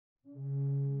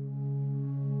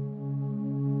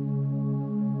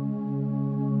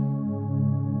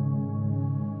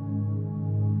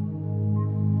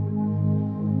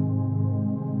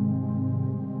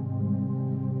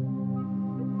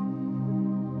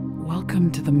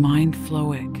Welcome to the Mind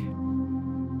Flowic.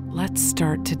 Let's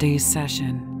start today's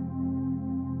session.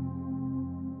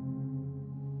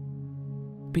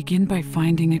 Begin by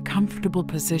finding a comfortable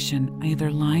position, either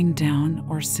lying down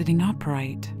or sitting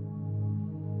upright.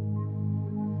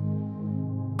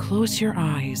 Close your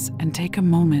eyes and take a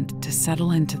moment to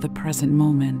settle into the present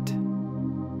moment.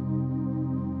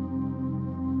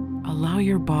 Allow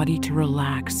your body to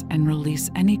relax and release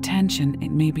any tension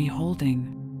it may be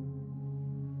holding.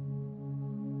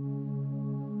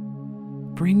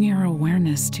 Bring your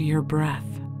awareness to your breath.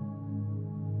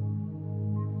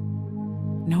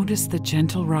 Notice the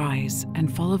gentle rise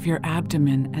and fall of your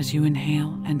abdomen as you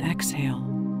inhale and exhale.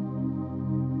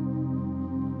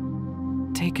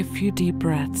 Take a few deep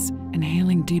breaths,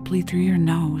 inhaling deeply through your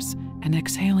nose and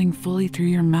exhaling fully through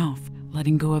your mouth,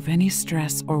 letting go of any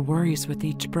stress or worries with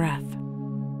each breath.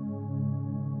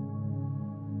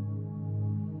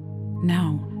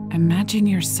 Now, imagine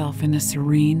yourself in a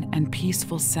serene and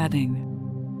peaceful setting.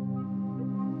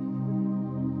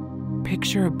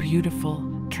 Picture a beautiful,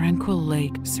 tranquil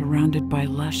lake surrounded by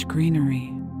lush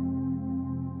greenery.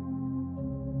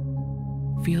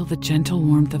 Feel the gentle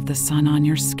warmth of the sun on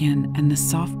your skin and the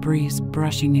soft breeze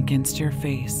brushing against your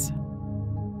face.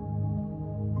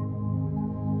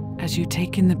 As you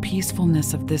take in the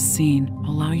peacefulness of this scene,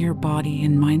 allow your body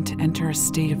and mind to enter a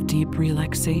state of deep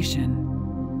relaxation.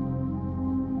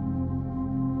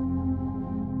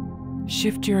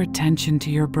 Shift your attention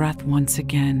to your breath once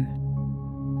again.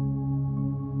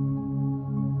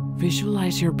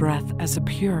 Visualize your breath as a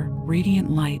pure, radiant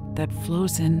light that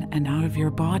flows in and out of your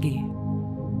body.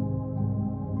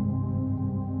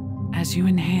 As you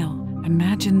inhale,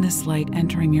 imagine this light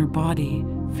entering your body,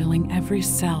 filling every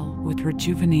cell with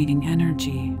rejuvenating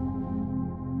energy.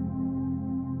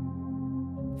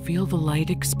 Feel the light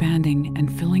expanding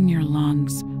and filling your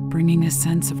lungs, bringing a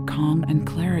sense of calm and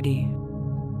clarity.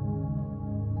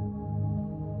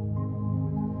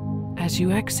 As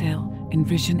you exhale,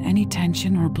 envision any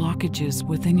tension or blockages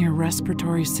within your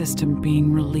respiratory system being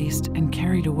released and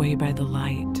carried away by the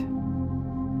light.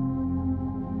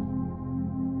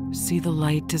 See the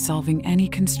light dissolving any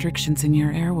constrictions in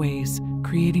your airways,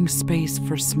 creating space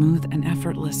for smooth and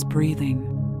effortless breathing.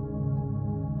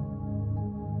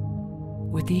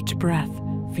 With each breath,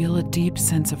 feel a deep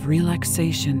sense of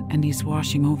relaxation and ease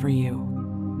washing over you.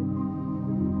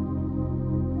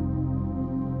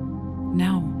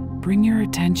 Now, bring your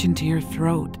attention to your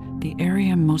throat, the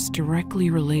area most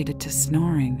directly related to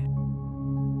snoring.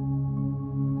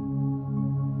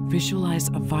 Visualize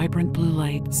a vibrant blue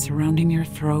light surrounding your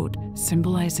throat,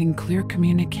 symbolizing clear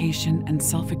communication and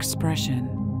self-expression.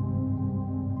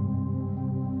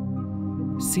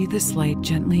 See this light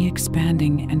gently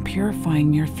expanding and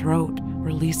purifying your throat,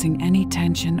 releasing any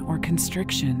tension or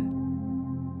constriction.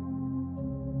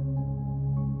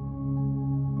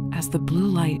 As the blue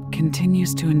light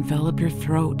continues to envelop your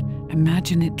throat,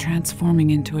 imagine it transforming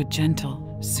into a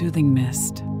gentle, soothing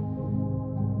mist.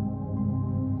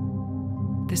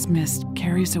 This mist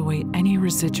carries away any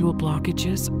residual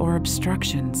blockages or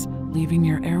obstructions, leaving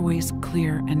your airways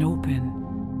clear and open.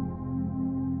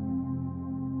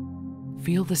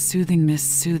 Feel the soothing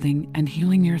mist soothing and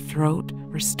healing your throat,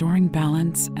 restoring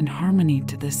balance and harmony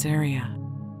to this area.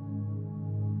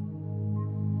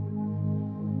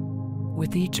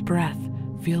 With each breath,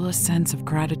 feel a sense of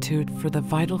gratitude for the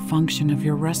vital function of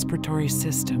your respiratory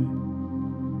system.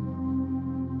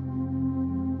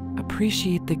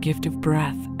 Appreciate the gift of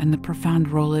breath and the profound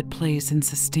role it plays in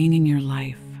sustaining your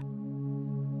life.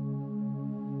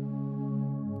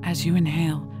 As you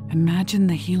inhale, imagine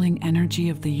the healing energy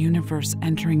of the universe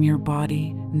entering your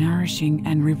body, nourishing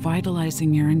and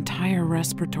revitalizing your entire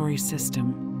respiratory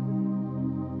system.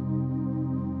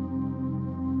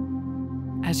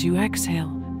 As you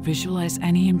exhale, visualize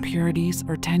any impurities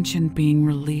or tension being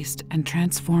released and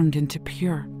transformed into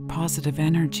pure, positive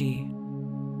energy.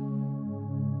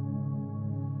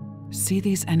 See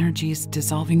these energies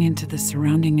dissolving into the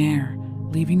surrounding air,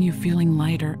 leaving you feeling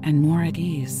lighter and more at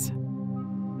ease.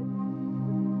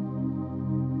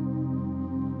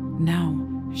 Now,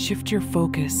 shift your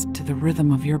focus to the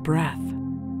rhythm of your breath.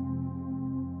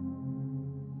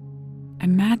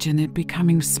 Imagine it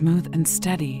becoming smooth and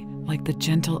steady, like the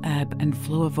gentle ebb and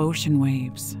flow of ocean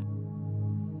waves.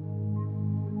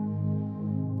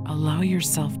 Allow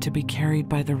yourself to be carried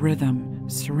by the rhythm,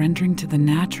 surrendering to the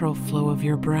natural flow of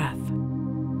your breath.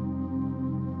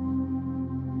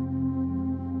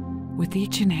 With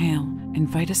each inhale,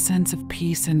 invite a sense of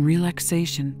peace and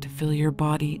relaxation to fill your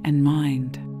body and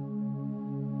mind.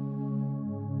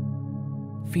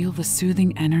 Feel the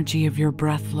soothing energy of your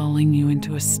breath lulling you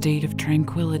into a state of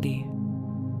tranquility.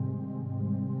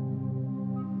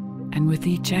 And with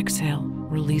each exhale,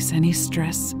 release any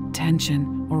stress,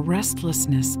 tension, or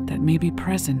restlessness that may be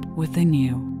present within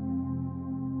you.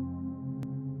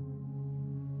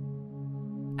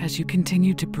 As you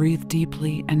continue to breathe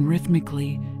deeply and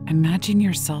rhythmically, imagine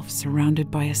yourself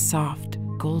surrounded by a soft,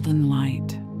 golden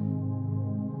light.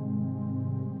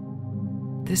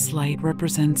 This light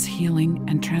represents healing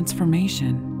and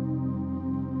transformation.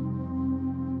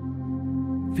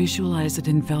 Visualize it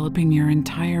enveloping your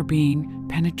entire being,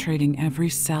 penetrating every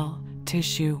cell,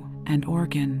 tissue, and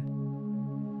organ.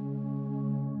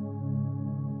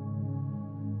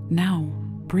 Now,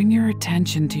 bring your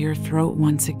attention to your throat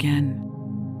once again.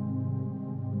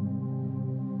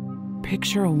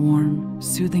 Picture a warm,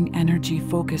 soothing energy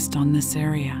focused on this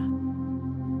area.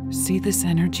 See this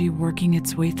energy working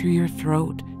its way through your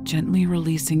throat, gently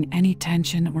releasing any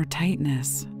tension or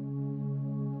tightness.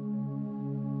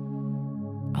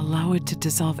 Allow it to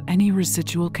dissolve any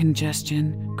residual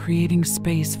congestion, creating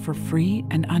space for free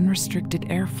and unrestricted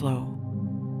airflow.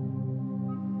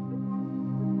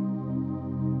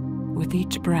 With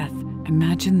each breath,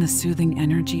 imagine the soothing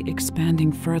energy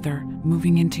expanding further,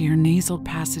 moving into your nasal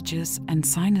passages and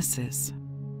sinuses.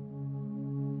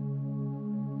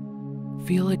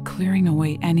 Feel it clearing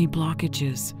away any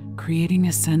blockages, creating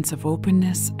a sense of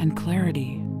openness and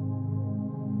clarity.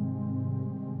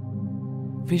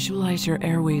 Visualize your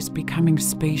airways becoming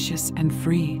spacious and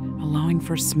free, allowing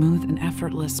for smooth and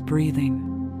effortless breathing.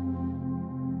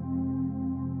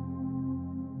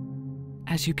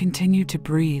 As you continue to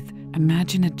breathe,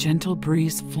 imagine a gentle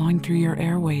breeze flowing through your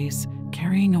airways,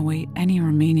 carrying away any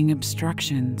remaining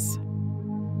obstructions.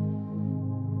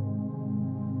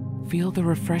 Feel the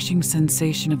refreshing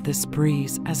sensation of this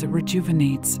breeze as it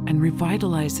rejuvenates and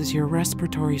revitalizes your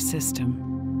respiratory system.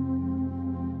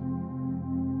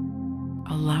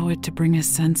 Allow it to bring a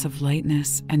sense of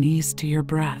lightness and ease to your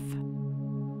breath.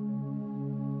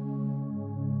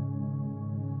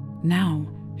 Now,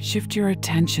 shift your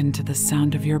attention to the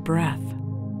sound of your breath.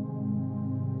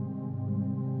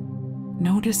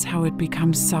 Notice how it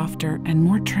becomes softer and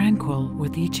more tranquil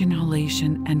with each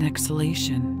inhalation and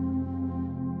exhalation.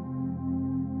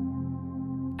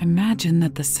 Imagine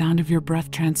that the sound of your breath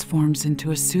transforms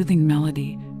into a soothing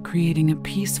melody, creating a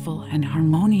peaceful and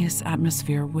harmonious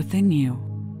atmosphere within you.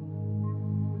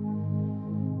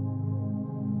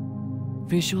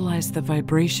 Visualize the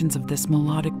vibrations of this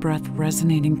melodic breath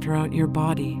resonating throughout your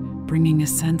body, bringing a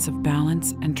sense of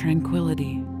balance and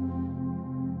tranquility.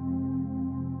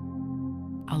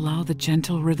 Allow the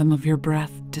gentle rhythm of your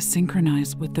breath to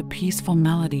synchronize with the peaceful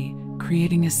melody,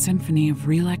 creating a symphony of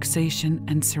relaxation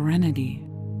and serenity.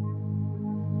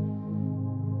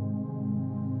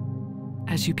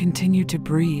 As you continue to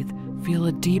breathe, feel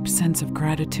a deep sense of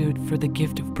gratitude for the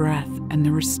gift of breath and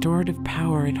the restorative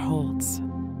power it holds.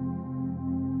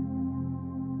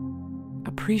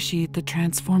 Appreciate the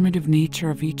transformative nature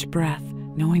of each breath,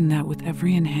 knowing that with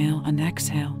every inhale and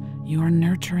exhale, you are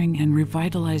nurturing and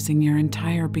revitalizing your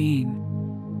entire being.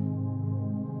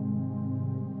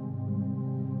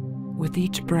 With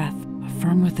each breath,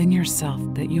 affirm within yourself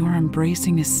that you are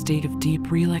embracing a state of deep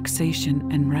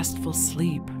relaxation and restful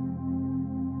sleep.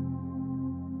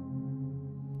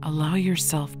 Allow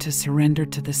yourself to surrender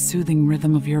to the soothing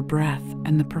rhythm of your breath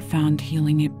and the profound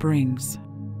healing it brings.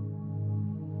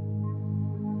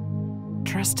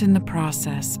 Trust in the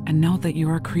process and know that you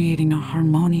are creating a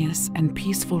harmonious and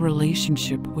peaceful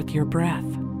relationship with your breath.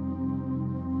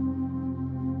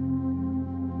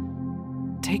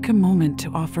 Take a moment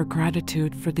to offer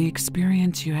gratitude for the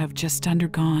experience you have just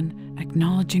undergone,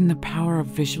 acknowledging the power of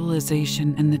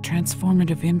visualization and the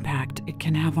transformative impact it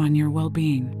can have on your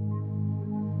well-being.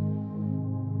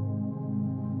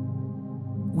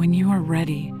 When you are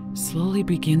ready, slowly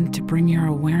begin to bring your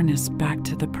awareness back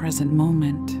to the present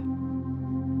moment.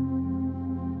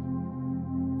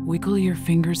 Wiggle your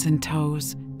fingers and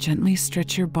toes, gently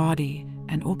stretch your body,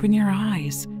 and open your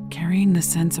eyes, carrying the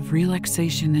sense of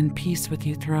relaxation and peace with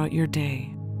you throughout your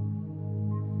day.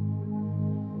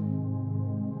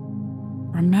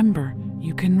 Remember,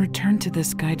 you can return to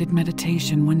this guided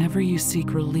meditation whenever you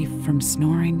seek relief from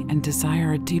snoring and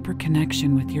desire a deeper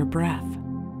connection with your breath.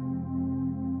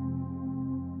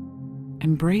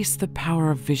 Embrace the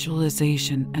power of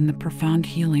visualization and the profound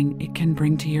healing it can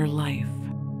bring to your life.